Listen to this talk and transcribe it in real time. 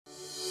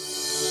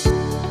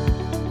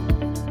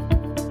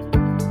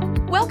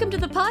Welcome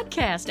to the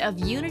podcast of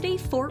Unity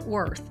Fort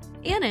Worth.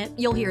 In it,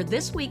 you'll hear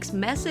this week's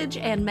message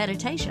and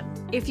meditation.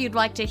 If you'd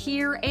like to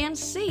hear and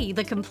see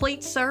the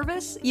complete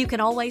service, you can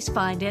always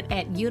find it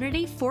at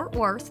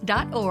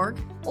unityfortworth.org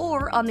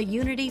or on the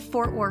Unity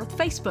Fort Worth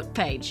Facebook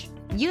page.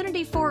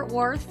 Unity Fort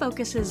Worth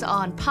focuses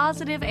on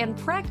positive and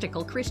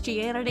practical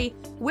Christianity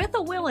with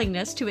a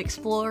willingness to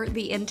explore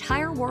the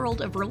entire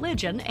world of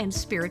religion and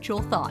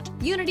spiritual thought.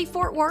 Unity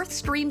Fort Worth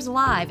streams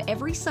live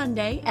every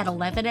Sunday at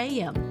 11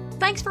 a.m.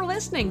 Thanks for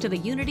listening to the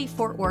Unity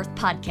Fort Worth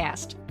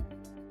podcast.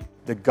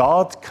 The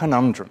God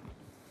Conundrum.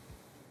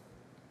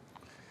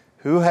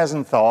 Who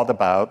hasn't thought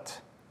about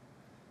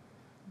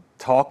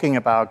talking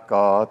about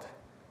God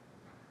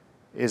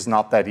is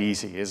not that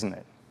easy, isn't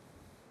it?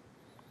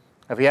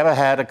 Have you ever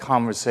had a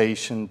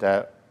conversation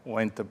that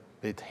went a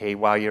bit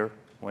haywire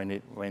when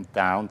it went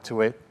down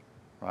to it,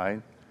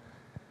 right?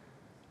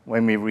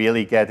 When we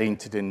really get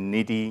into the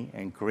nitty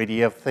and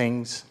gritty of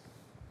things.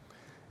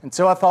 And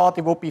so I thought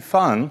it would be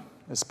fun,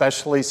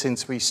 especially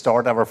since we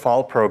start our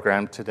fall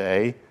program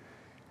today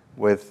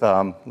with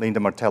Linda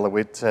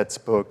Martella-Whitsett's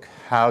book,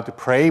 How to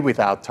Pray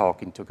Without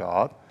Talking to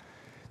God,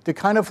 to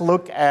kind of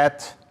look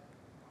at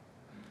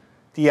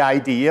the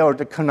idea or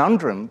the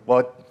conundrum,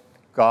 what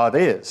God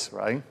is,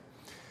 right?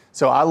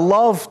 So I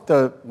love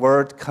the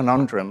word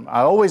conundrum.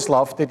 I always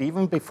loved it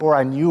even before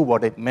I knew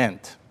what it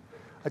meant.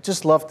 I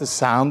just love the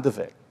sound of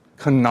it,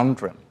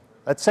 conundrum.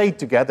 Let's say it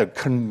together,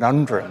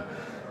 conundrum.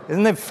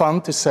 Isn't it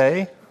fun to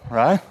say,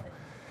 right?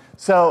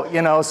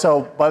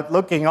 So, but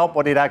looking up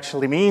what it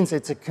actually means,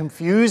 it's a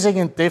confusing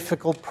and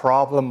difficult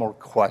problem or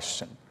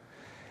question.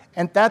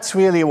 And that's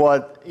really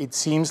what it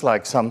seems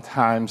like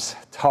sometimes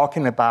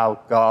talking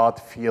about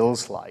God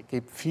feels like.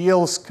 It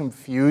feels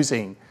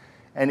confusing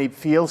and it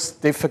feels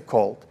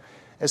difficult,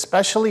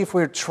 especially if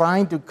we're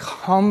trying to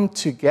come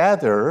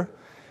together,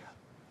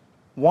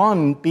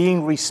 one,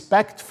 being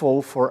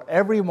respectful for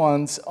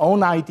everyone's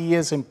own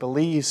ideas and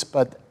beliefs,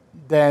 but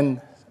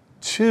then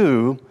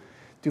two,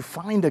 to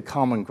find a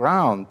common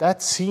ground. That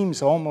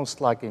seems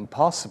almost like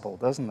impossible,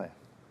 doesn't it?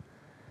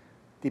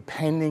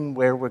 Depending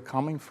where we're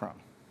coming from.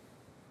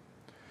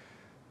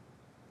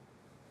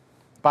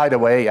 By the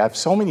way, I have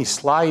so many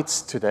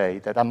slides today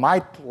that I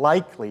might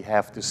likely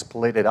have to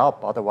split it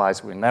up,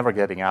 otherwise we're never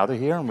getting out of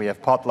here, and we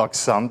have potluck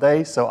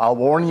Sunday, so I'll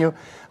warn you,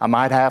 I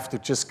might have to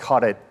just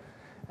cut it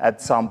at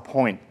some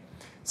point.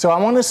 So I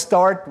want to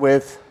start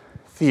with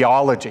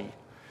theology.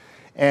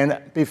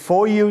 And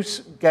before you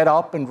get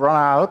up and run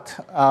out,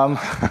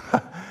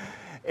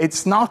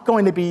 it's not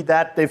going to be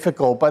that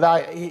difficult,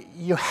 but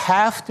you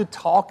have to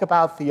talk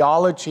about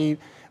theology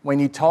when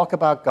you talk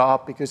about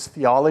God, because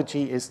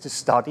theology is the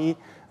study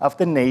of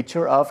the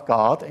nature of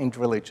God and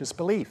religious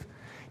belief.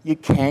 You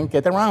can't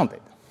get around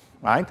it,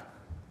 right?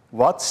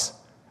 What's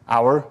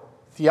our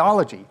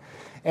theology?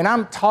 And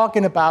I'm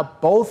talking about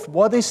both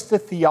what is the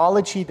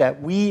theology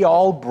that we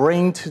all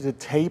bring to the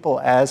table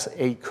as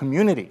a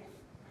community,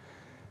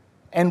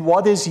 and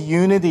what is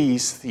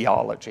Unity's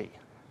theology.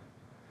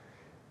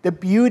 The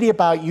beauty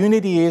about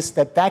Unity is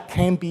that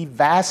can be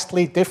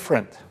vastly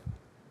different.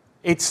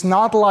 It's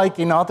not like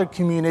in other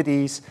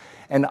communities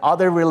and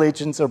other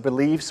religions or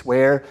beliefs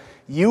where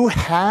you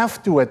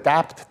have to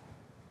adapt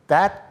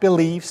that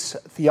belief's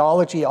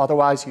theology,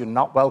 otherwise you're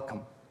not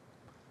welcome.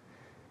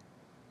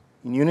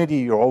 In Unity,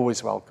 you're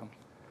always welcome,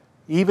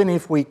 even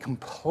if we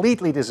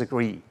completely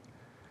disagree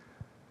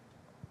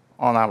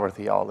on our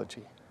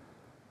theology,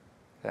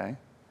 okay?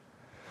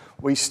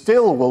 We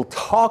still will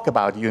talk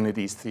about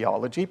Unity's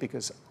theology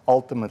because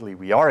ultimately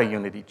we are a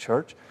Unity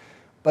church,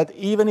 but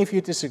even if you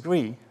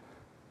disagree,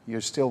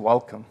 you're still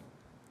welcome,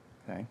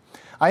 okay?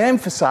 I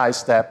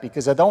emphasize that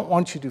because I don't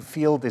want you to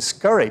feel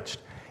discouraged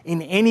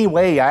in any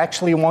way. I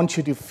actually want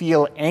you to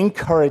feel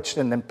encouraged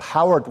and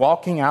empowered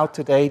walking out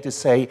today to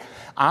say,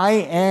 I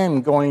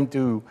am going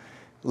to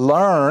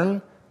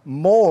learn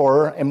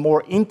more and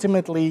more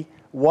intimately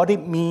what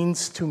it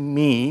means to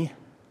me,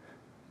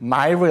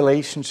 my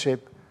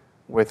relationship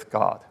with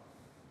God.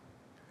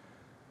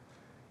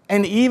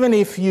 And even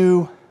if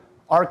you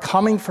are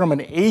coming from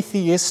an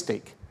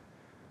atheistic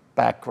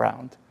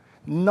background,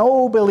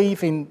 no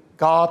belief in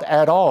God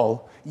at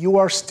all, you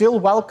are still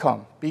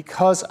welcome,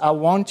 because I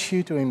want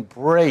you to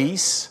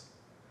embrace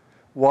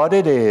what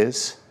it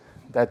is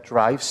that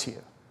drives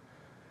you.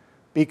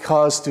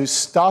 Because to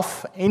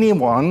stuff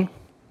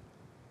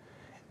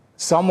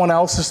someone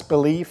else's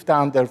belief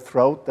down their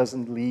throat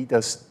doesn't lead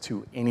us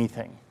to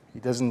anything.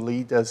 It doesn't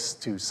lead us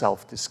to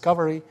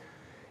self-discovery.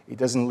 It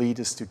doesn't lead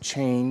us to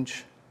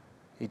change.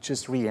 It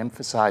just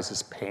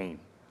re-emphasizes pain.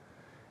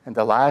 And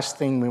the last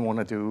thing we want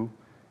to do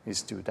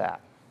is do that.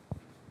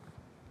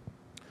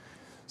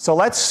 So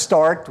let's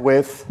start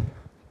with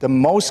the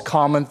most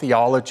common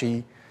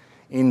theology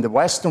in the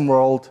Western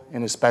world,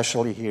 and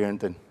especially here in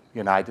the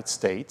United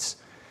States,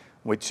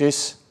 which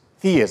is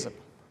theism.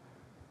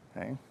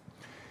 Okay?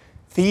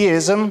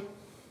 Theism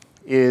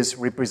is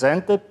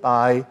represented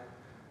by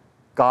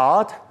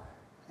God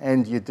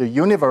and the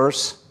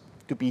universe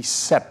to be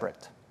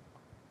separate.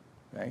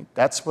 Right?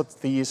 That's what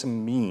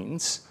theism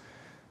means.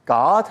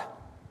 God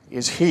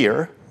is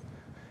here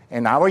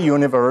and our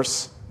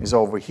universe is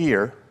over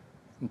here.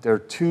 They're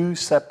two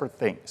separate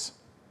things.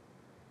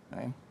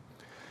 Okay?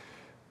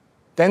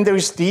 Then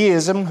there's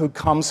deism, who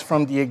comes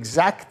from the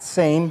exact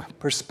same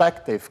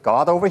perspective.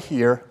 God over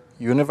here,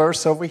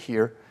 universe over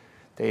here,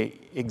 they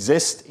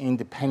exist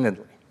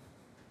independently.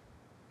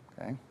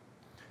 Okay?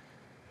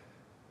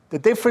 The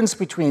difference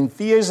between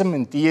theism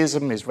and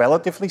deism is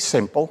relatively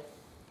simple.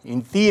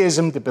 In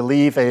theism, the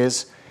belief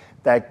is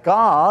that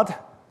God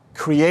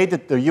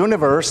created the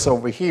universe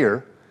over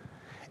here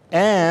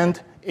and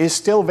is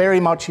still very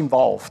much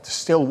involved,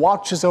 still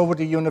watches over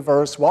the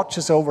universe,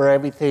 watches over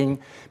everything,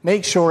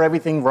 makes sure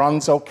everything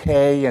runs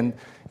okay, and,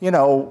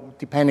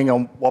 depending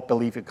on what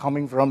belief you're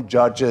coming from,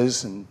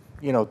 judges and,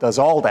 does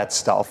all that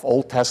stuff,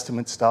 Old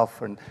Testament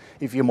stuff. And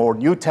if you're more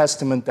New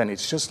Testament, then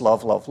it's just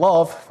love, love,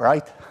 love,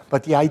 right?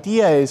 But the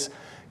idea is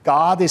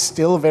God is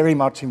still very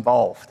much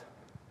involved.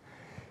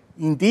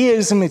 In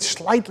deism, it's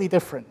slightly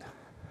different.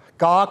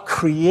 God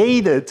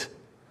created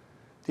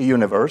the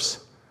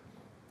universe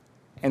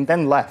and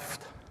then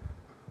left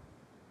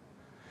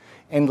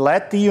and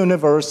let the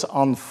universe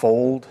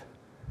unfold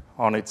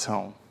on its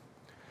own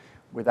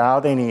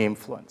without any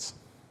influence.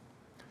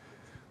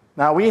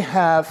 Now we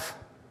have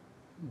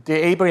the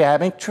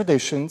Abrahamic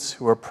traditions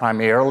who are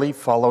primarily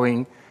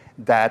following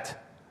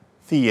that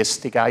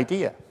theistic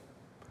idea.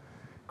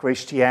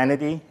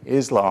 Christianity,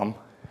 Islam,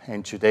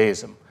 and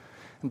Judaism.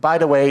 And by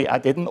the way, I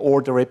didn't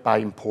order it by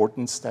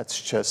importance,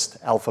 that's just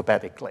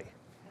alphabetically,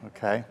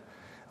 okay?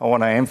 I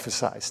want to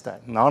emphasize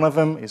that. None of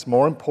them is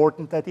more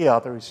important than the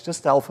other, it's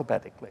just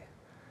alphabetically.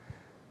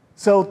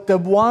 So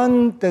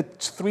the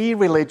three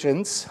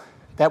religions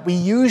that we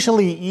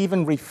usually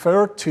even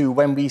refer to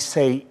when we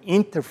say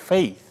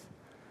interfaith,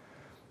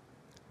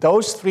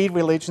 those three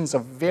religions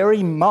are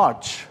very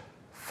much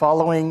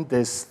following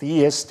this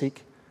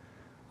theistic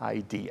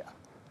idea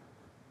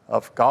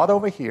of God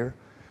over here,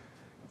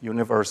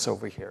 universe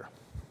over here.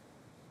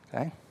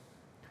 Okay?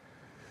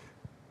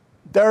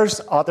 There's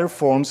other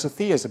forms of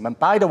theism. And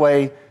by the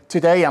way,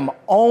 today I'm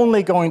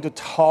only going to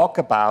talk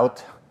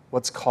about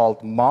what's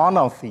called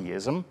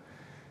monotheism,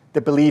 the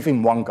belief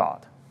in one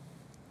God.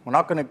 We're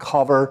not going to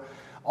cover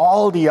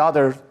all the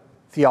other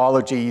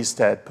theologies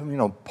that,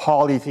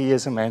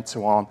 polytheism and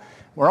so on.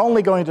 We're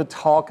only going to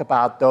talk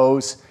about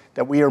those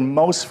that we are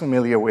most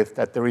familiar with,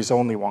 that there is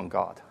only one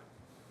God.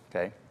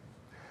 Okay?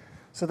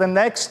 So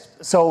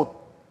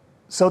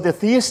the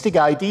theistic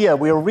idea,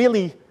 we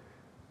really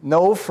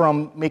know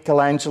from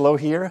Michelangelo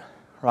here,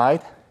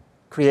 right?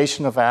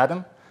 Creation of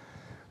Adam.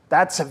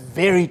 That's a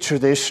very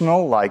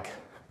traditional,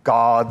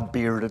 God,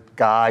 bearded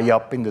guy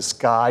up in the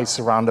sky,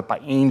 surrounded by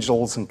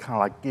angels and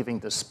kind of giving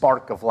the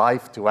spark of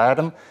life to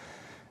Adam.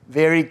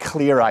 Very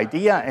clear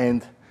idea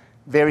and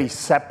very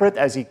separate,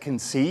 as you can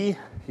see.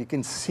 You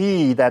can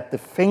see that the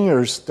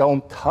fingers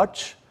don't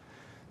touch.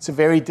 It's a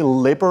very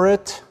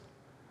deliberate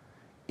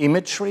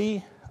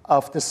imagery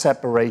of the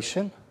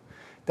separation,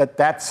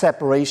 that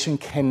separation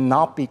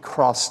cannot be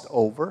crossed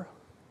over,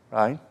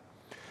 right?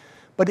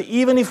 But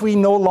even if we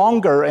no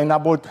longer, and I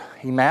would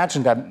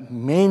imagine that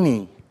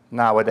many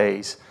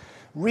nowadays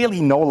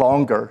really no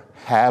longer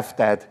have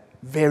that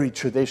very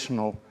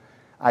traditional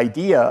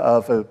idea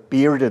of a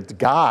bearded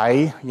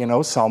guy,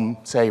 some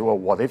say, well,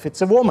 what if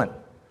it's a woman?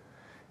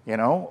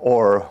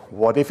 Or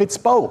what if it's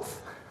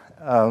both?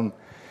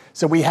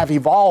 So we have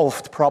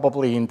evolved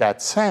probably in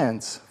that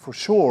sense, for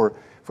sure.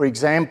 For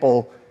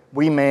example,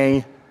 we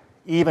may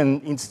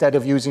even, instead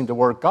of using the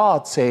word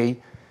God, say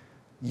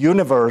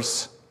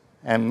universe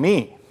and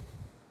me.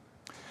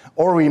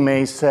 Or we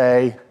may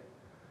say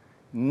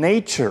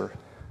nature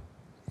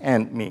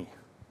and me.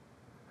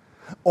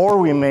 Or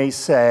we may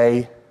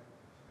say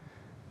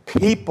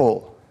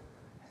people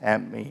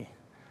and me.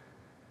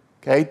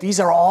 Okay, these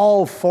are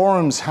all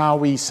forms how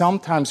we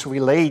sometimes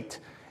relate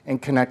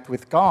and connect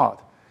with God.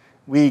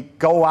 We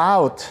go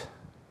out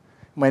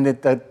when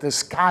the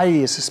sky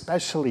is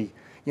especially,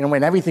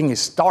 when everything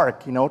is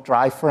dark,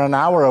 drive for an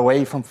hour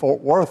away from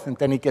Fort Worth and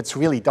then it gets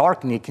really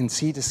dark and you can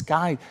see the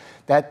sky,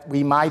 that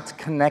we might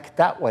connect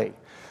that way.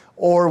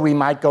 Or we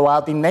might go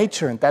out in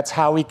nature and that's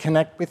how we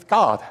connect with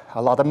God.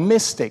 A lot of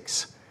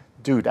mystics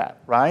do that,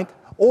 right?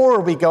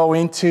 Or we go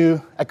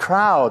into a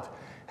crowd,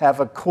 have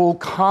a cool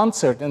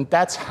concert, and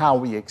that's how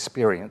we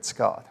experience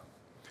God.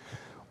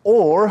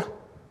 Or,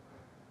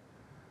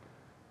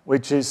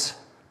 which is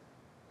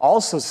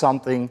also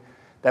something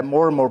that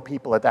more and more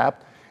people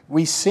adapt,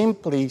 we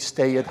simply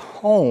stay at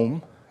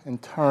home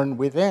and turn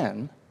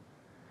within,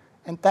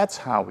 and that's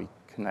how we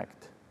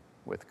connect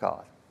with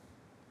God.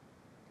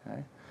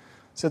 Okay?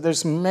 So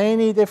there's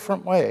many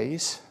different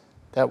ways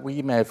that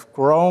we may have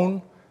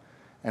grown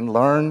and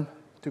learned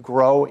to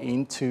grow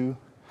into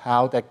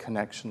how that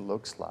connection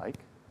looks like.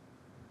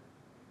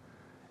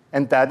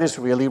 And that is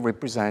really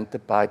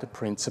represented by the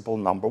principle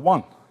number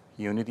 1,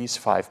 Unity's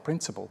 5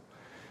 principle.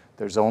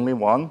 There's only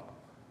one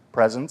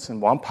presence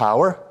and one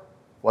power.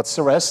 What's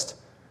the rest?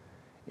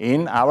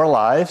 In our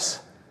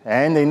lives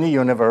and in the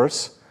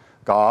universe,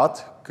 God,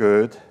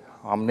 good,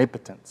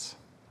 omnipotence,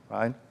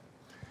 right?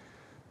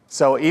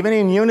 So even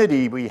in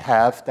unity, we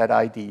have that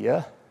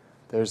idea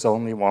There's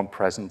only one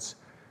presence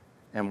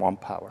and one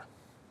power.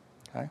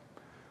 Okay?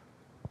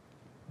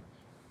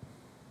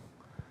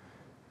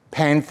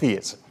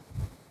 Pantheism.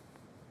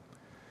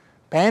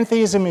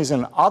 Pantheism is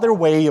another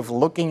way of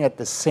looking at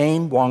the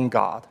same one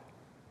God.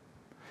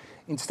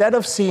 Instead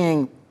of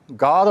seeing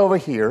God over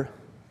here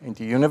and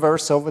the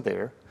universe over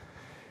there,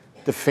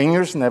 the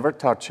fingers never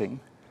touching,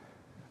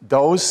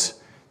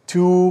 those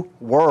two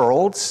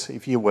worlds,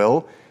 if you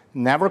will,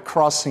 never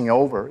crossing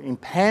over. In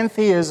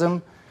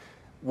pantheism,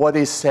 what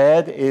is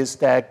said is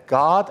that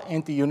God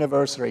and the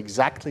universe are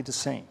exactly the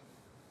same.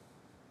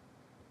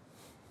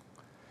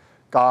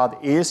 God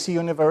is the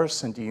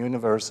universe, and the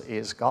universe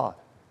is God.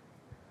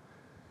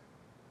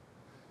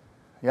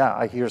 Yeah,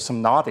 I hear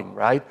some nodding,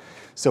 right?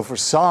 So for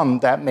some,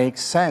 that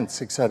makes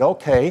sense. It said,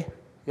 okay,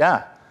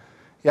 yeah,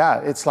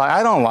 it's like,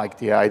 I don't like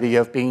the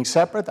idea of being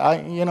separate.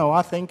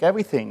 I think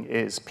everything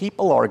is.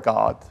 People are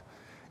God,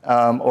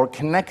 or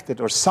connected,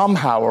 or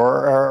somehow,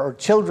 or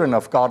children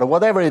of God, or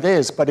whatever it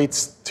is, but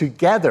it's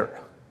together,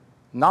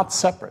 not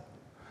separate.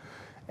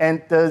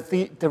 And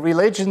the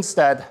religions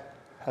that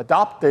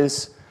adopt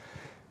this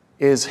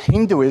is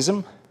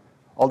Hinduism.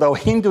 Although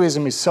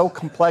Hinduism is so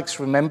complex,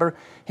 remember,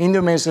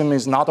 Hinduism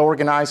is not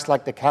organized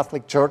like the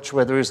Catholic Church,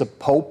 where there is a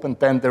pope and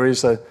then there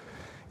is a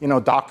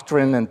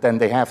doctrine and then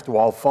they have to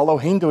all follow.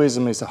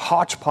 Hinduism is a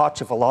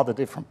hodgepodge of a lot of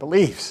different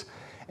beliefs.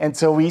 And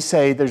so we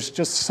say there's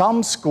just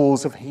some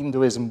schools of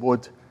Hinduism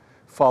would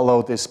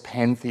follow this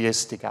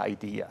pantheistic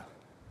idea.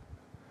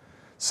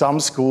 Some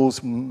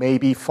schools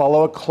maybe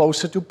follow it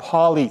closer to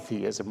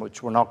polytheism,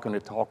 which we're not going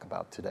to talk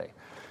about today.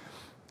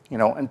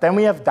 And then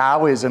we have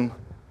Taoism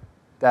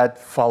that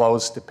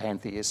follows the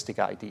pantheistic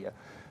idea.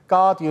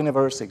 God,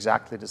 universe,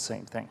 exactly the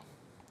same thing.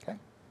 Okay?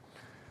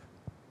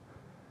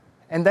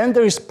 And then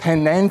there's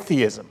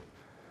panentheism,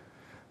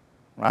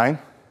 right?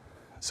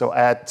 So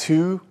add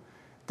 2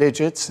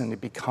 digits and it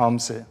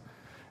becomes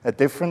a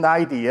different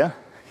idea.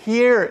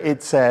 Here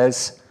it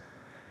says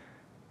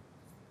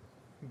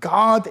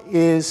God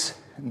is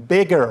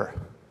bigger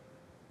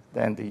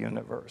than the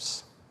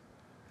universe.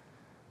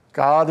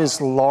 God is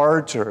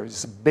larger,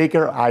 is a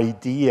bigger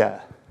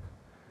idea.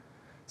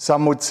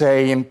 Some would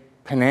say in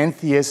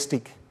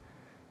panentheistic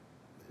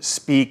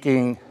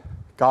speaking,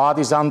 God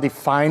is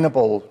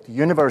undefinable, the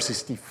universe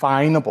is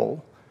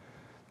definable,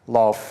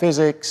 law of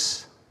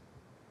physics,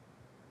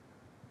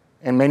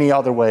 in many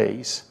other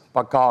ways,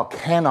 but God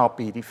cannot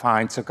be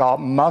defined, so God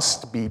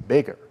must be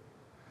bigger.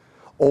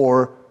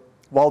 Or,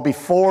 well,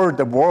 before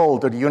the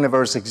world or the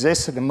universe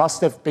existed, there must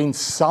have been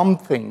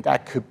something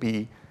that could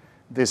be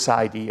this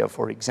idea,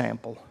 for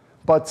example.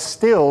 But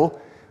still,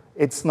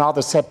 it's not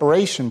a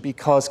separation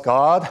because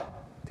God,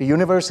 the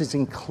universe is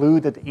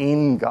included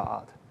in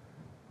God,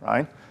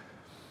 right?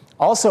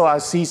 Also, I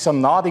see some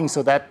nodding,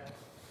 so that,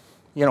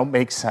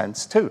 makes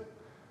sense too.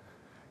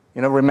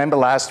 Remember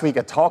last week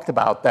I talked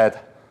about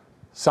that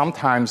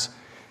sometimes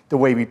the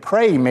way we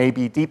pray may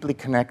be deeply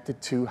connected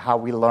to how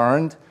we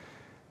learned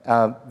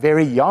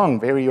very young,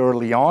 very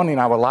early on in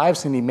our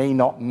lives, and it may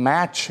not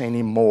match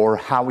anymore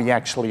how we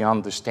actually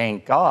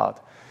understand God.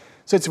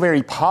 So it's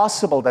very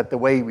possible that the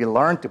way we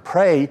learn to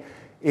pray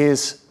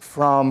is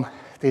from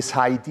this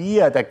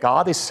idea that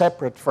God is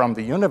separate from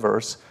the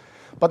universe,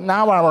 but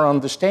now our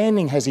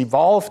understanding has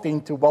evolved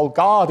into, well,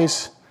 God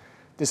is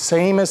the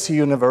same as the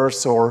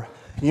universe, or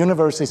the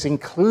universe is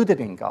included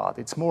in God.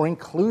 It's more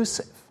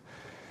inclusive.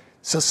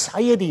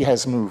 Society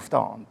has moved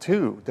on,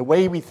 too. The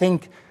way we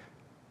think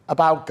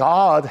about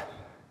God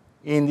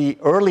in the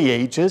early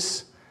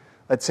ages,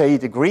 let's say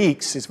the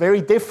Greeks, is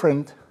very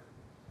different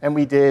than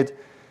we did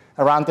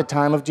around the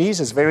time of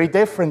Jesus. Very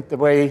different the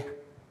way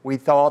we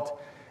thought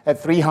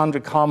at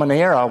 300 Common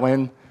Era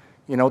when,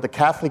 the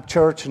Catholic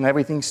Church and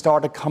everything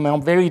started coming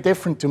on. Very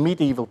different to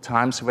medieval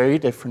times, very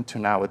different to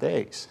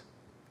nowadays.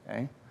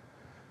 Okay?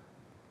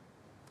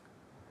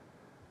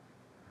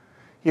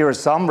 Here are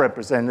some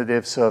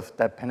representatives of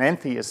that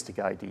panentheistic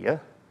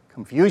idea: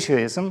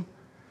 Confucianism,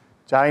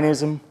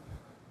 Jainism,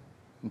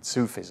 and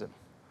Sufism.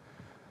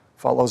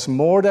 Follows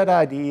more that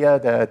idea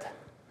that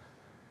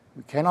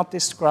we cannot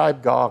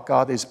describe God.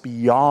 God is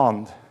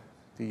beyond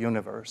the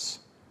universe,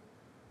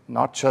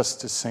 not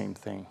just the same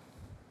thing.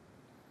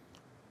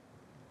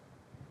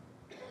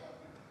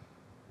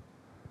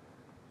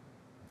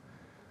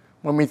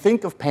 When we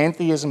think of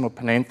pantheism or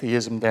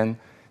panentheism, then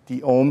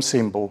the Om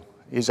symbol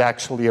is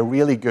actually a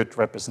really good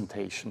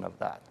representation of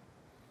that.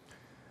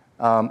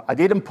 I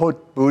didn't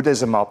put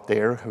Buddhism up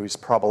there, who is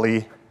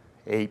probably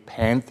a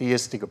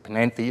pantheistic or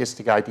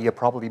panentheistic idea,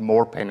 probably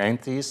more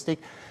panentheistic,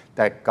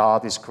 that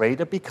God is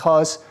greater,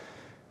 because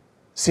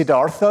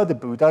Siddhartha, the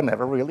Buddha,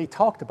 never really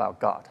talked about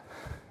God.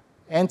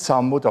 And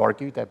some would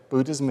argue that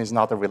Buddhism is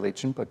not a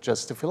religion, but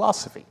just a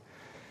philosophy,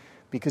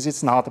 because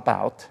it's not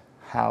about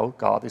how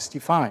God is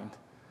defined.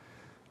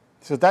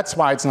 So that's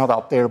why it's not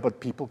up there,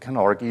 but people can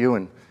argue,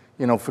 and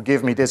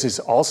forgive me, this is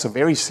also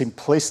very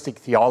simplistic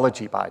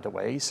theology, by the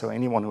way, so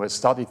anyone who has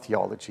studied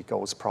theology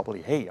goes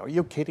probably, hey, are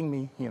you kidding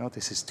me?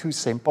 This is too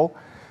simple.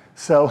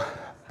 So,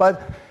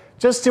 but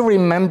just to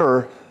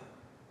remember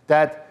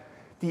that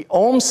the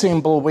Om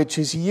symbol, which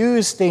is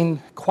used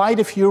in quite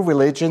a few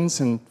religions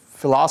and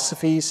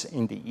philosophies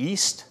in the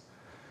East,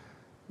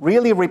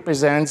 really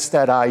represents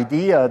that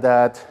idea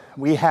that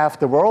we have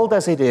the world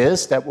as it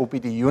is, that will be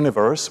the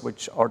universe,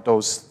 which are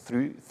those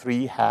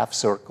three half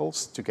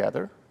circles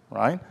together,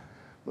 right?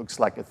 Looks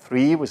like a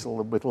three with a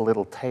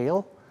little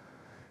tail.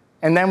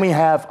 And then we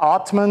have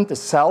Atman, the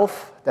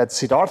self, that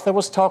Siddhartha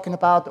was talking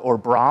about, or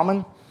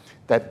Brahman,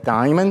 that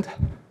diamond,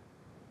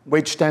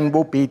 which then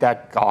will be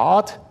that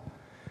God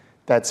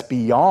that's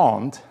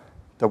beyond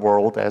the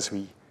world as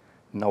we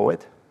know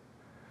it.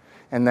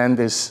 And then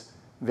this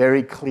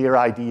very clear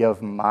idea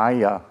of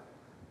Maya,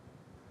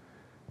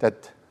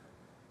 that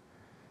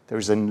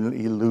there's an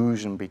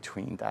illusion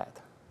between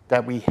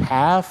that we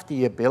have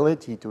the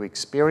ability to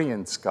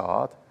experience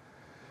God,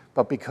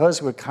 but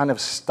because we're kind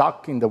of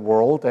stuck in the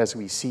world as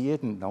we see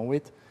it and know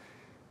it,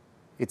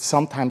 it's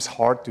sometimes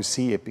hard to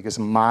see it because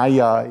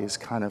Maya is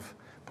kind of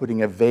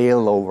putting a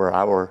veil over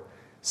our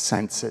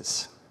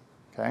senses,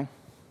 okay?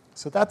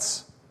 So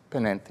that's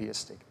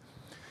panentheistic.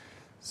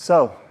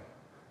 So,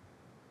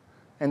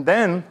 and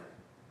then,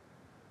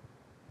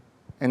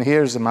 and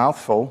here's a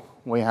mouthful,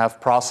 we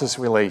have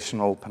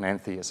process-relational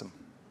panentheism.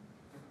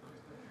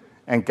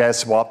 And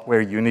guess what, where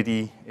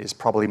unity is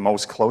probably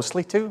most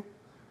closely to?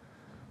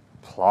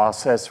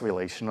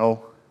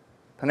 Process-relational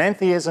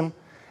panentheism.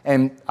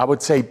 And I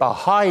would say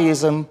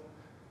Baha'ism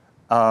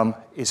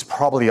is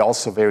probably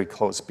also very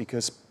close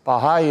because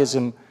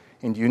Baha'ism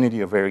and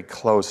unity are very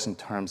close in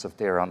terms of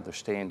their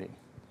understanding.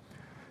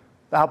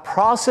 Now,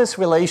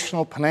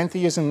 process-relational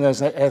panentheism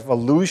is an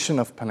evolution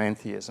of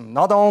panentheism.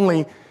 Not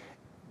only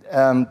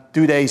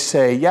do they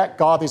say, yeah,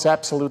 God is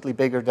absolutely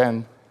bigger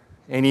than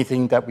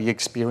anything that we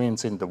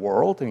experience in the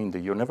world and in the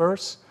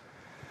universe,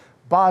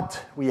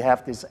 but we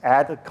have this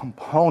added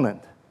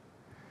component.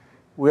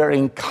 We're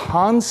in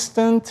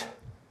constant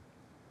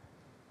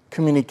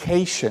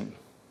communication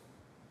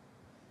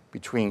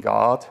between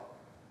God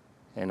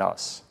and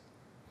us.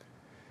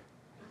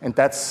 And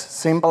that's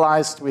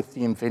symbolized with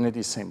the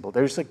infinity symbol.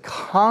 There's a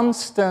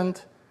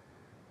constant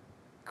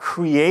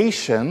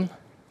creation.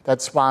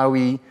 That's why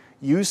we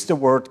use the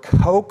word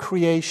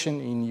co-creation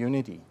in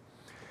unity.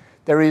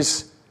 There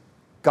is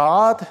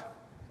God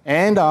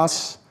and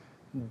us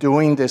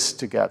doing this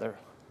together.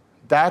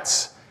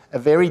 That's a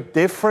very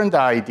different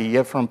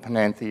idea from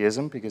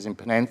panentheism, because in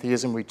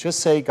panentheism we just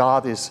say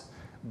God is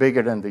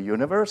bigger than the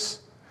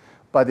universe,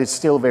 but it's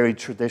still very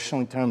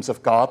traditional in terms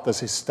of God does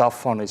his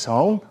stuff on his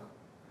own,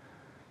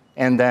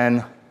 and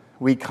then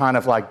we kind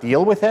of like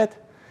deal with it.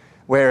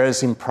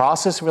 Whereas in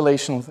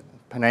process-relational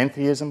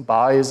panentheism,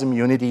 Bahaism,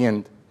 unity,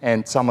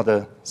 and some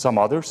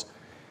others,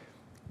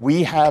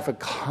 we have a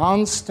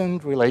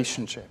constant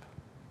relationship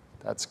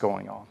that's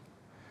going on.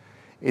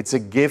 It's a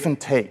give and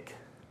take.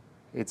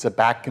 It's a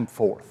back and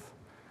forth.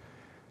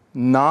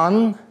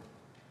 None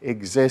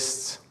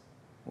exists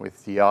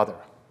with the other.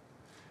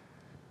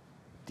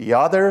 The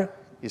other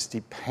is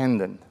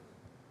dependent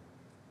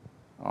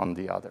on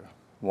the other.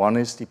 One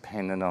is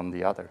dependent on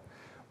the other.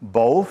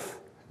 Both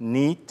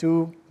need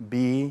to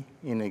be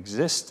in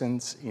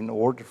existence in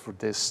order for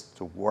this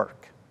to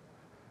work.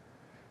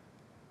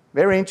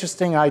 Very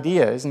interesting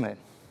idea, isn't it?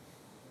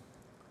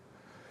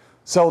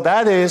 So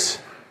that is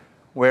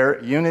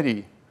where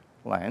unity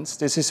lands.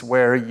 This is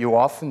where you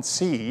often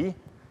see,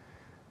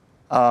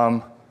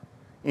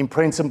 in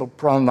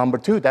principle number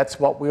 2, that's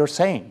what we are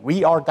saying.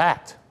 We are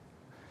that.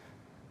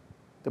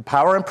 The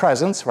power and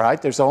presence,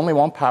 right? There's only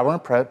one power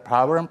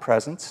and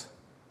presence,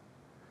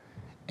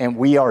 and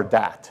we are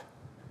that.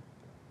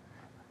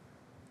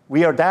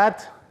 We are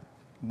that,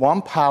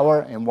 one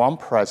power and one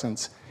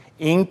presence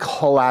in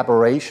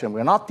collaboration.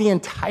 We're not the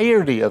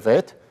entirety of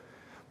it,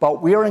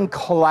 but we're in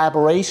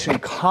collaboration,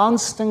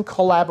 constant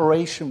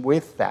collaboration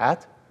with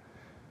that,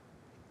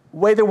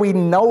 whether we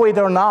know it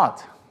or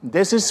not.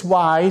 This is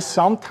why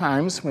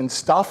sometimes when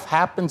stuff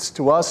happens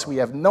to us, we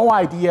have no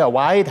idea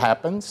why it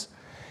happens,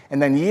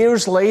 and then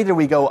years later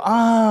we go,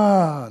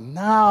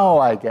 now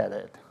I get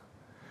it.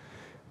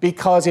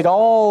 Because it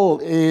all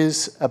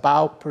is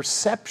about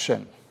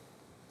perception.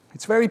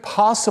 It's very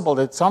possible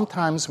that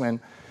sometimes when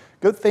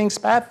good things,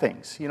 bad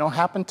things,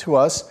 happen to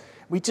us,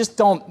 we just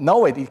don't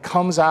know it. It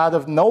comes out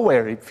of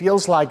nowhere. It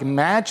feels like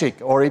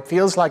magic, or it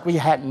feels like we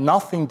had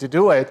nothing to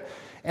do it.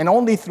 And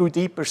only through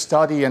deeper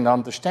study and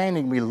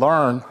understanding we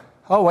learn,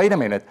 oh, wait a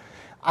minute,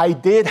 I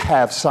did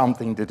have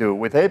something to do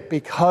with it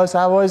because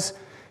I was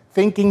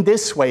thinking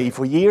this way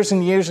for years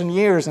and years and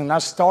years, and I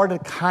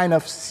started kind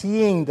of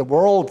seeing the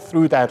world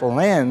through that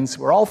lens.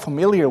 We're all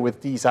familiar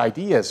with these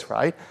ideas,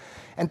 right?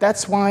 And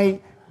that's why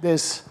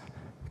this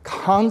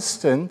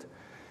constant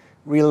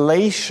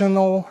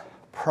relational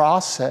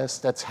process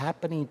that's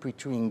happening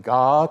between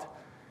God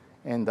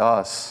and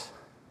us,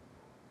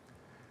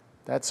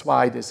 that's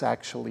why this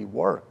actually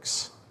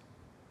works.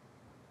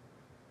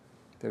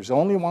 There's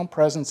only one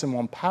presence and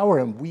one power,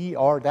 and we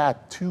are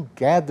that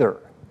together.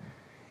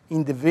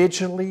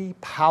 Individually,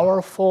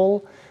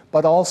 powerful,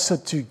 but also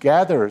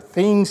together.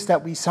 Things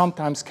that we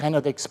sometimes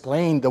cannot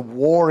explain, the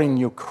war in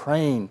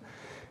Ukraine,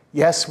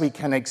 Yes, we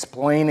can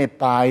explain it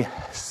by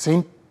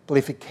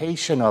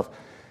simplification of,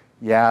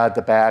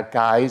 the bad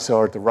guys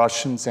or the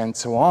Russians and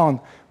so on,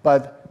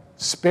 but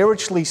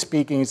spiritually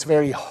speaking, it's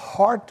very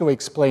hard to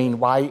explain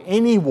why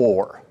any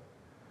war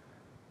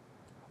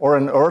or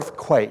an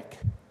earthquake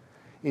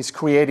is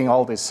creating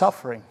all this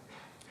suffering.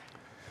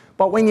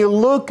 But when you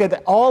look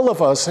at all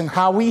of us and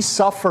how we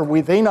suffer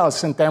within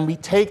us, and then we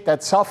take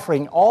that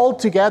suffering all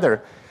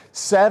together,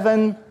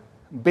 7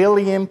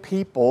 billion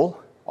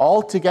people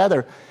all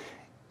together,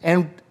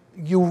 and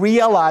you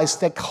realize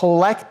that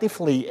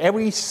collectively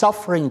every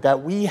suffering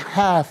that we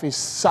have is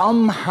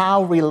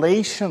somehow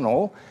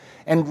relational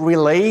and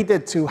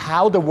related to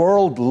how the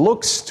world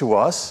looks to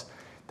us,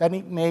 then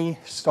it may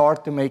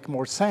start to make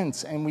more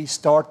sense, and we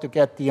start to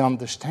get the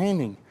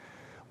understanding.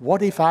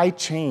 What if I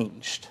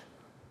changed?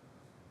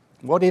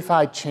 What if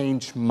I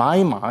change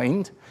my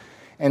mind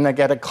and I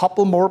get a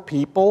couple more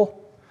people,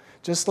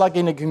 just like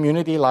in a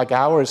community like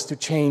ours, to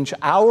change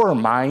our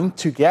mind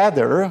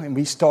together, and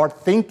we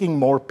start thinking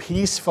more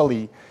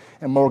peacefully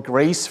and more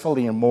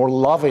gracefully and more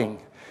loving,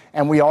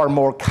 and we are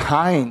more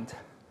kind.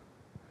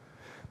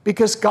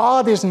 Because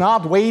God is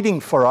not waiting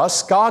for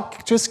us.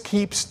 God just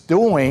keeps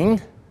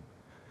doing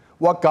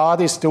what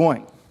God is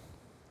doing.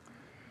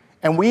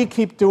 And we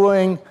keep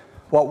doing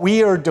what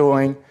we are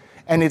doing,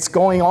 and it's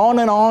going on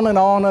and on and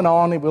on and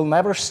on. It will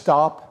never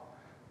stop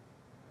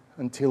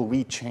until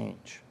we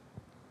change.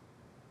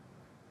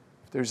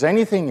 If there's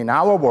anything in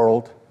our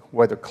world,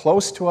 whether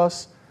close to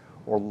us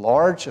or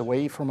large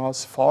away from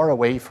us, far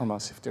away from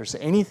us, if there's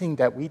anything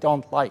that we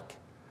don't like,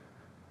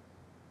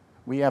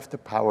 we have the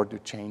power to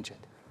change it.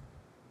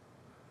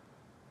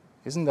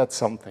 Isn't that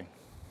something?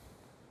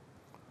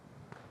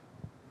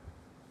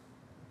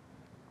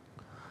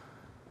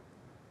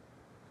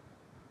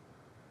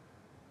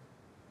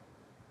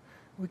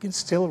 We can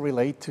still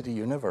relate to the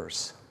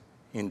universe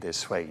in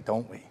this way,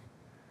 don't we?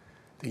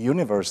 The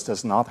universe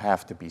does not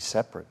have to be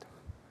separate.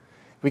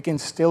 We can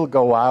still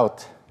go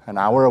out an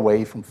hour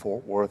away from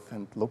Fort Worth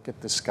and look at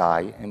the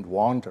sky and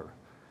wander.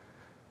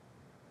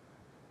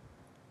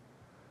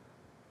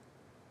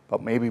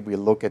 But maybe we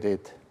look at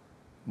it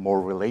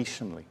more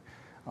relationally,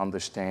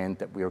 understand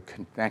that we are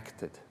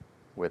connected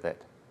with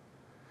it,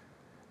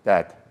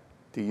 that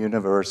the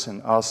universe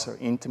and us are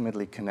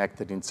intimately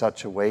connected in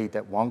such a way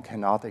that one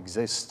cannot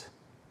exist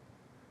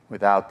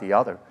without the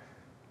other.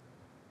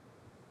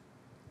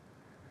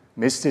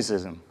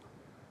 Mysticism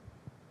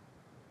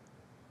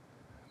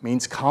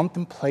means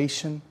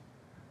contemplation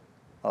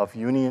of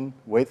union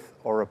with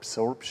or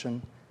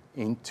absorption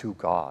into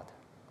God.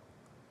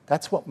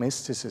 That's what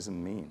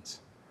mysticism means.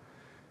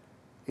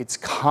 It's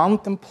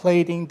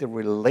contemplating the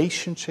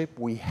relationship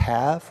we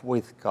have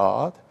with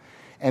God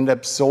and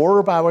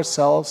absorb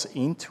ourselves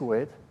into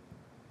it.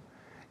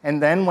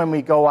 And then when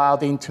we go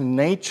out into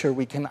nature,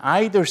 we can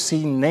either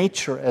see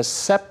nature as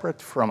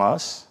separate from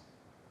us,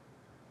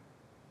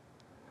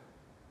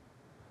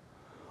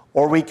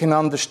 or we can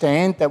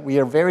understand that we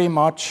are very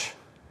much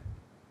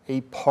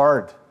a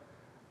part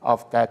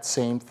of that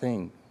same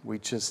thing. We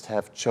just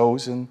have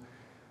chosen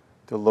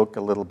to look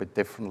a little bit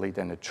differently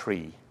than a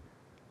tree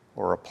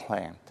or a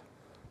plant.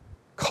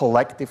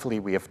 Collectively,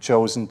 we have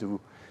chosen to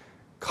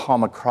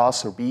come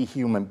across or be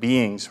human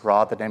beings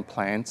rather than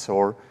plants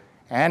or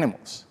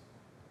animals.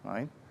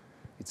 Right?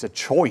 It's a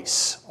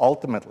choice,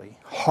 ultimately.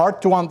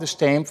 Hard to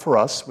understand for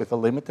us with a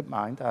limited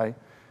mind,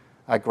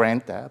 I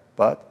grant that,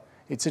 but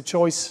it's a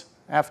choice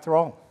after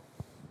all.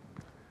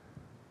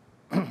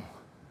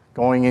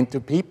 Going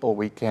into people,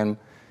 we can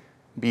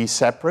be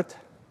separate.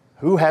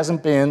 Who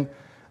hasn't been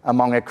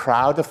among a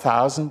crowd of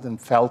thousands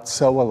and felt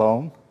so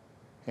alone?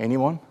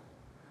 Anyone?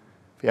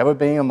 Have you ever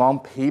been among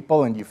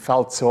people and you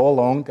felt so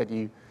alone that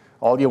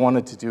all you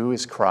wanted to do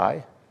is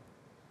cry?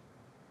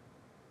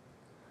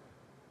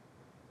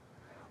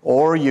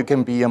 Or you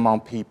can be among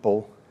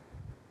people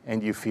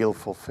and you feel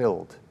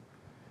fulfilled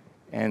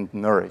and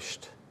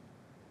nourished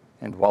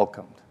and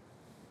welcomed.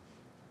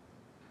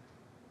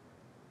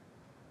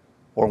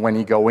 Or when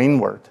you go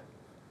inward,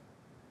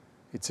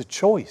 it's a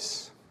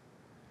choice.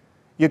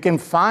 You can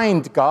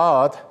find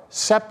God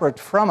separate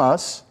from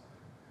us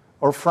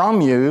or from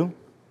you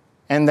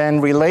and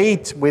then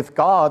relate with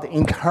God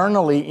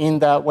internally in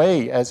that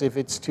way as if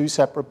it's two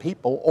separate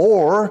people.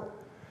 Or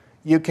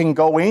you can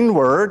go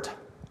inward,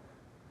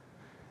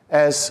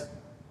 as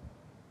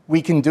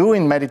we can do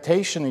in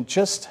meditation in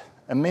just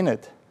a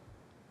minute,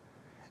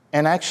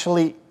 and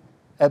actually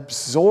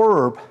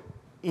absorb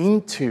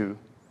into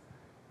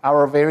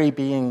our very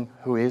being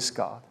who is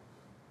God.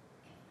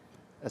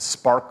 A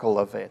sparkle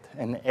of it,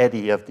 an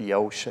eddy of the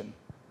ocean,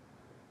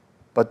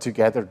 but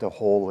together the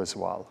whole as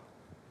well.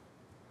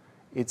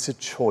 It's a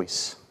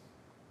choice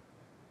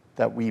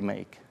that we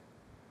make.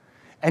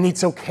 And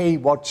it's okay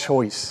what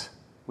choice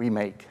we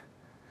make.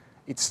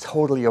 It's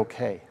totally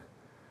okay.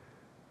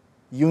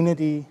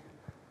 Unity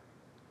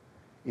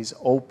is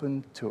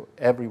open to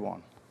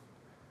everyone.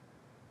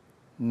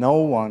 No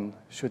one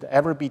should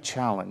ever be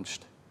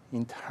challenged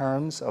in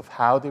terms of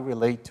how they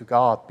relate to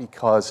God,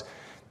 because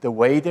the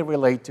way they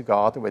relate to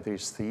God, whether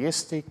it's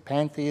theistic,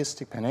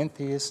 pantheistic,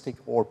 panentheistic,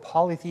 or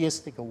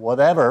polytheistic, or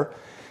whatever,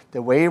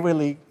 the way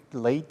they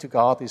relate to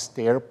God is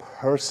their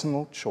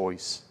personal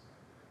choice.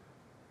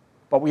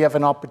 But we have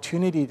an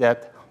opportunity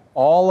that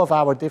all of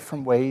our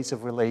different ways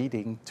of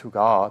relating to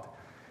God,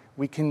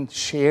 we can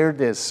share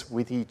this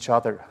with each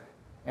other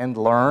and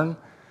learn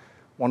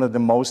one of the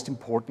most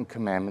important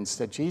commandments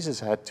that Jesus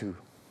had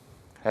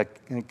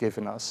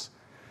given us,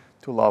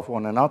 to love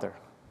one another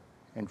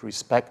and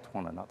respect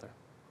one another.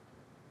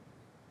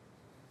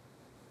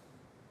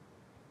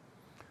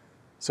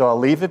 So I'll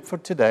leave it for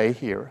today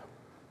here.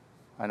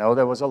 I know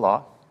there was a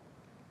lot.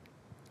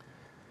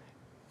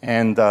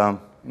 And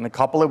in a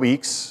couple of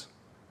weeks,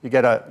 you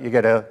get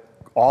a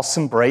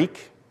awesome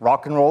break,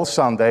 Rock and Roll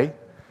Sunday,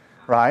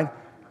 right?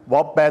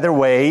 What better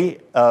way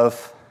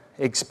of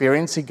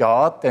experiencing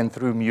God than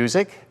through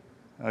music,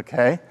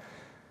 okay?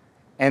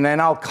 And then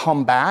I'll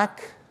come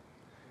back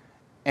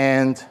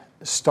and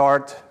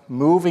start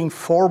moving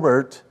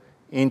forward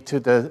into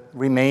the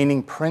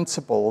remaining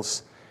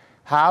principles.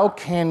 How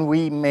can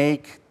we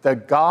make the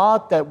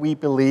God that we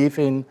believe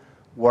in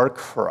work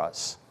for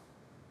us?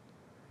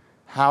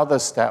 How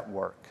does that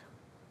work?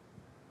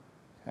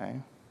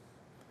 Okay.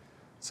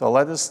 So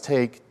let us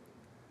take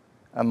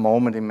a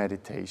moment in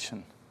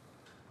meditation.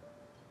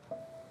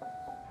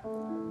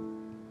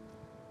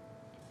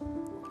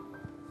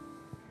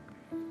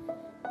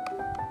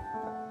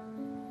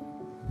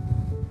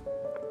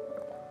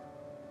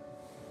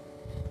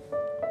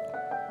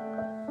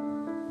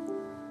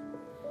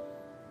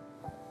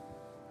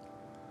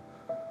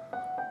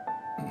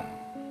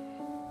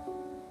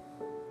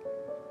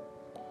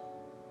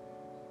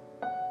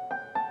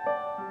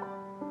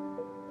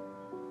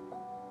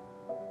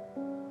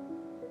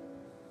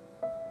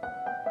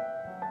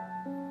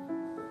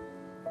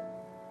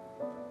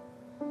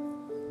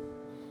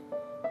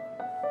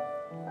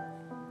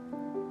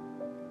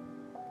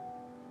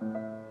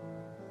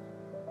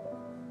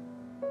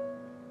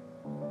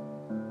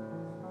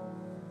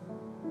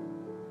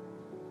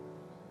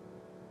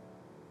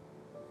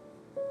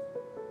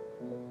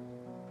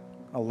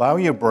 Allow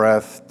your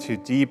breath to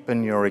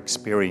deepen your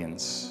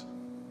experience.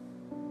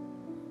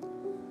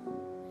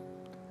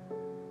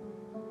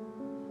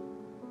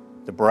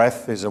 The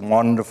breath is a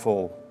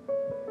wonderful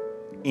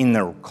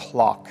inner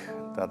clock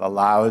that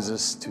allows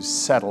us to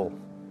settle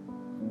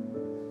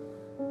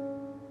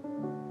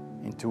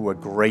into a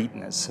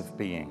greatness of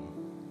being.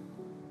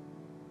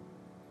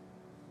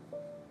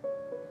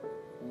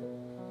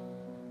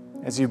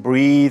 As you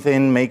breathe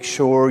in, make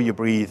sure you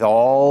breathe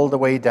all the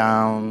way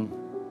down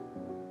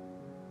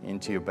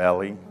into your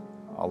belly.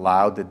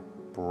 Allow the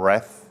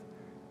breath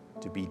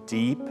to be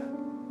deep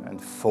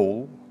and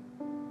full.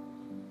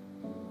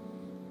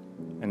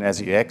 And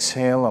as you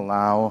exhale,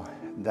 allow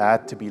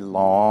that to be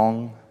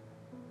long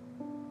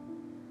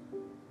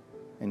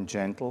and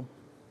gentle.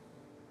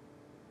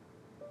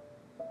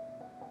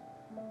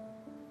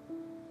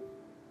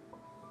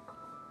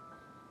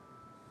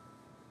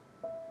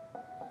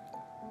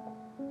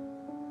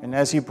 And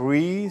as you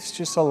breathe,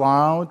 just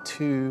allow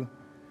to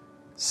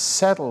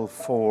settle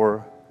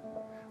for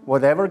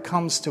whatever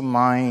comes to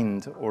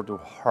mind or to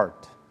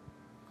heart.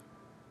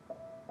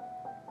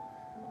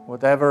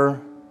 Whatever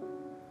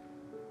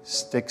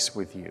sticks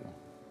with you.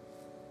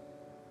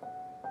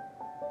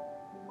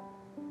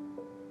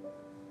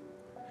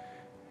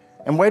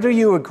 And whether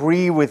you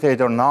agree with it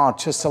or not,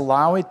 just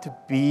allow it to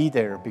be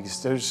there,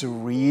 because there's a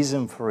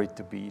reason for it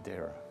to be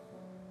there.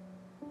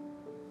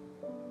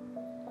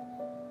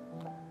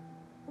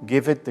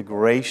 Give it the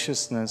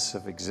graciousness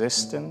of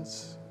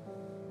existence.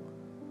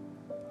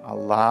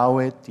 Allow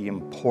it the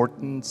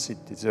importance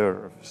it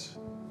deserves.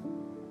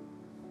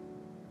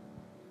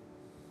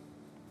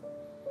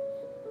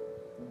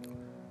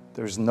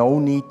 There's no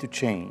need to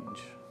change.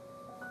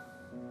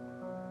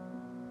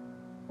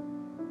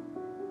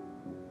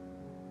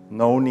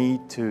 No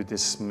need to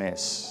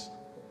dismiss,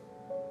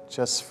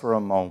 just for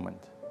a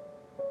moment.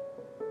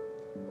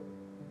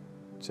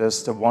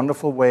 Just a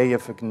wonderful way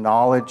of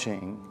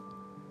acknowledging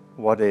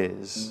what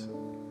is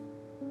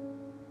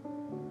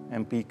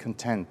and be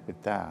content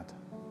with that.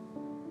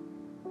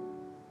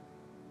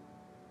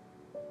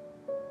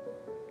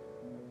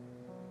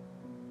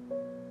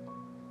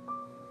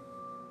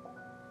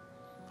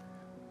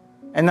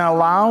 And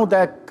allow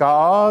that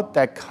God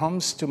that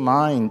comes to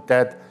mind,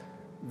 that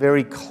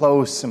very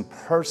close and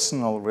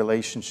personal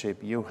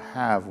relationship you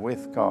have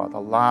with God,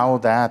 allow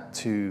that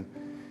to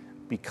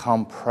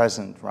become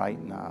present right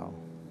now.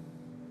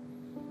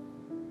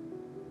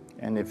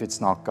 And if it's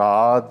not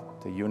God,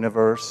 the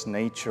universe,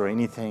 nature,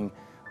 anything,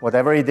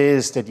 whatever it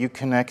is that you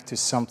connect to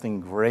something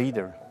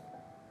greater,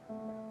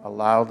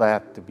 allow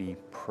that to be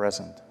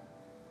present.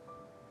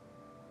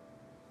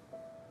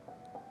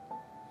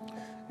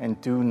 And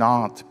do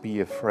not be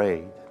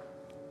afraid.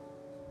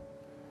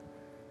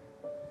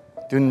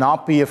 Do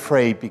not be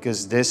afraid,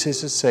 because this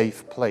is a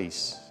safe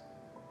place.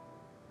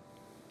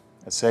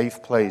 A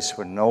safe place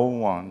where no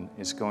one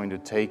is going to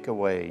take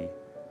away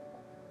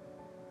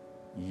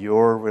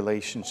your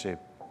relationship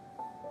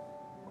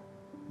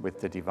with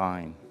the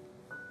divine.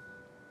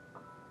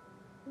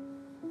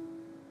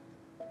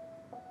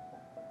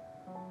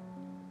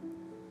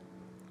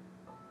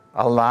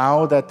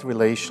 Allow that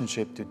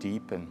relationship to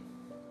deepen.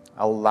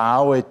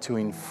 Allow it to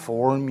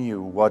inform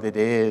you what it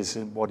is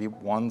and what it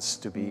wants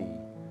to be.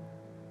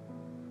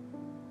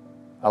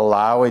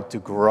 Allow it to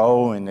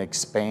grow and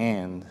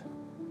expand.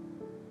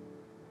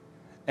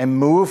 And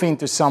move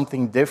into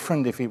something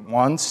different if it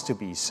wants to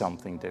be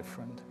something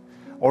different.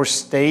 Or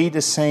stay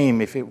the same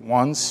if it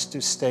wants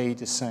to stay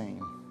the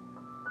same.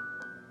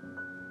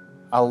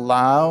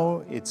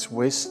 Allow its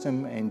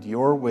wisdom and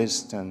your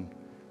wisdom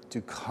to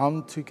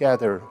come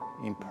together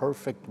in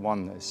perfect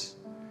oneness.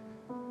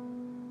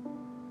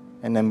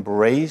 And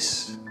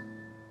embrace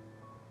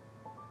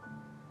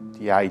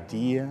the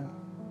idea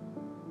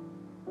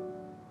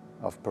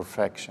of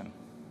perfection.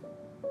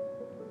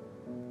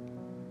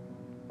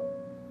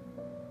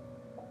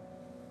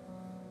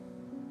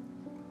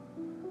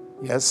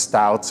 Yes,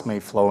 doubts may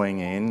flowing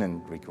in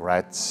and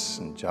regrets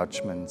and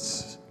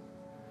judgments.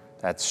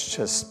 That's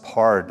just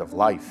part of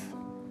life.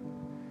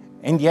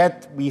 And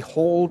yet we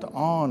hold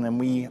on and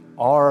we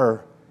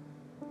are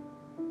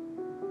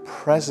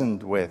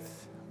present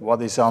with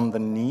what is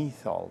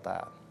underneath all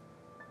that.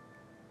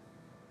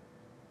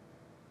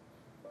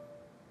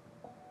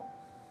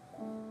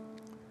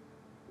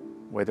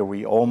 Whether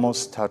we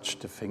almost touch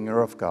the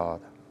finger of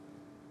God,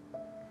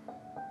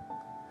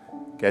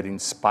 get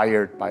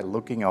inspired by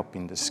looking up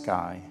in the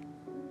sky,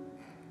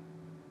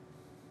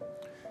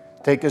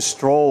 take a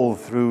stroll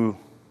through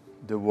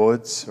the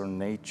woods or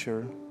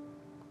nature,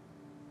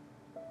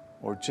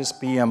 or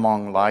just be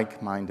among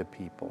like-minded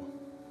people.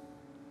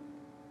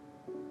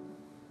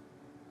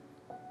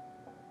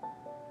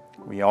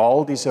 We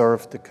all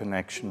deserve the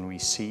connection we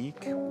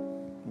seek.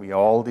 We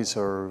all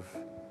deserve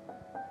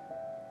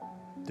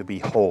to be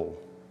whole.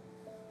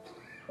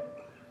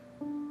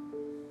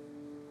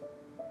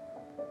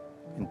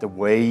 And the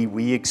way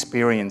we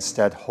experience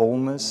that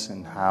wholeness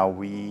and how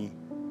we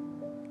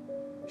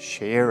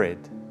share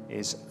it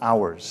is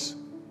ours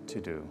to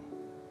do.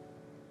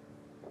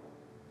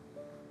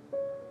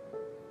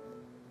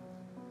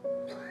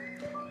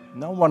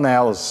 No one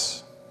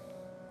else,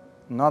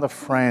 not a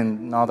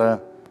friend, not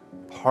a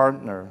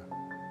partner,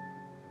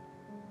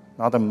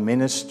 not a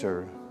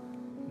minister,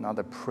 not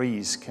a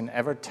priest can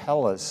ever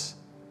tell us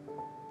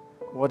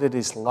what it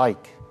is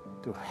like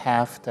to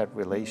have that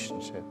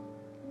relationship.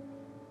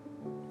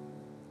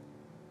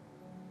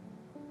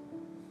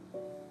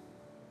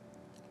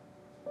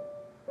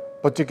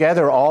 But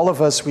together, all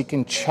of us, we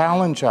can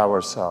challenge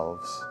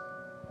ourselves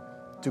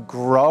to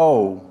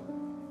grow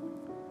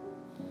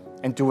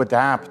and to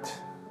adapt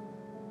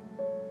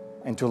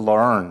and to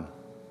learn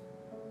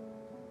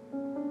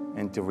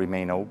and to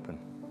remain open.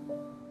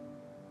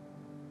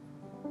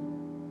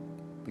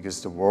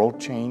 Because the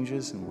world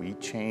changes and we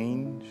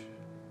change.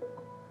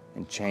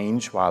 And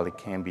change, while it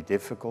can be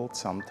difficult,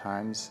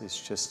 sometimes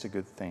it's just a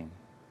good thing.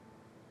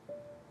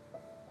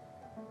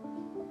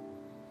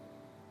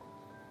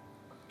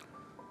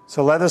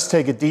 So let us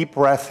take a deep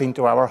breath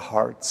into our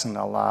hearts and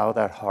allow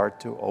that heart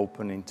to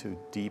open into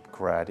deep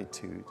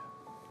gratitude.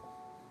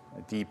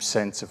 A deep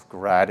sense of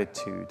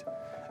gratitude,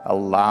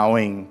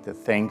 allowing the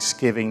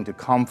thanksgiving to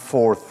come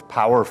forth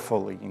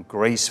powerfully and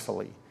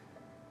gracefully.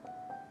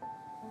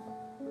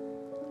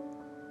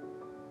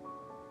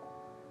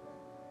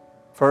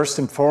 First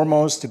and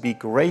foremost, to be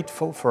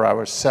grateful for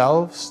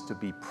ourselves, to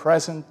be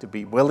present, to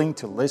be willing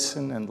to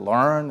listen and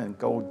learn and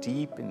go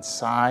deep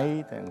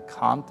inside and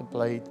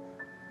contemplate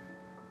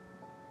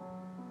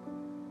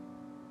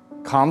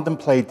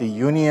the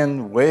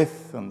union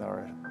with and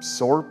our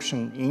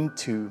absorption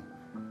into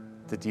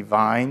the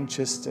divine,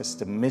 just as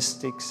the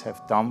mystics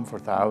have done for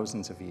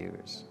thousands of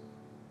years.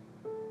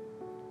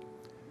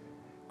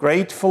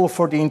 Grateful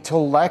for the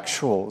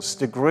intellectuals,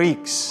 the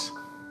Greeks,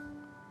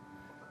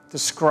 the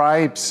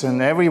scribes,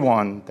 and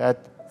everyone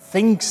that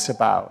thinks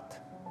about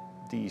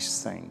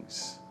these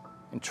things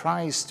and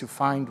tries to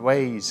find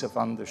ways of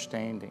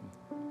understanding.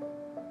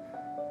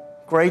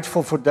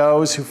 Grateful for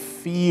those who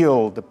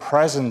feel the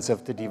presence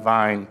of the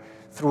divine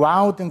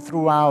throughout and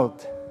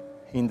throughout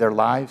in their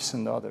lives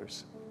and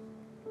others.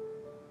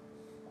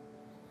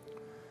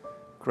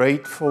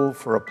 Grateful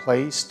for a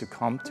place to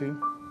come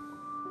to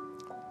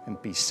and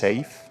be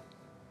safe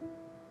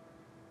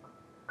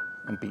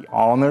and be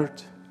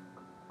honored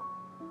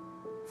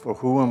for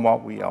who and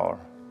what we are.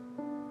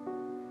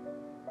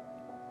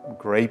 I'm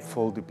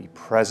grateful to be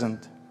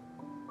present,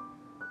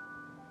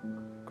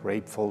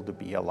 grateful to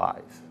be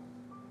alive.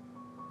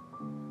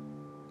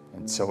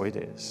 And so it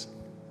is.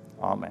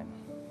 Amen.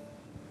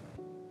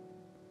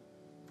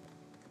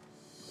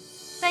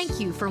 Thank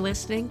you for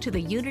listening to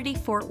the Unity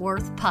Fort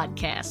Worth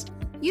podcast.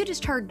 You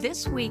just heard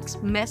this week's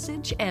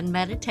message and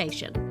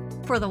meditation.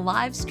 For the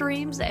live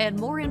streams and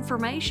more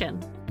information,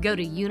 go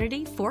to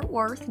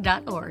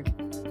unityfortworth.org.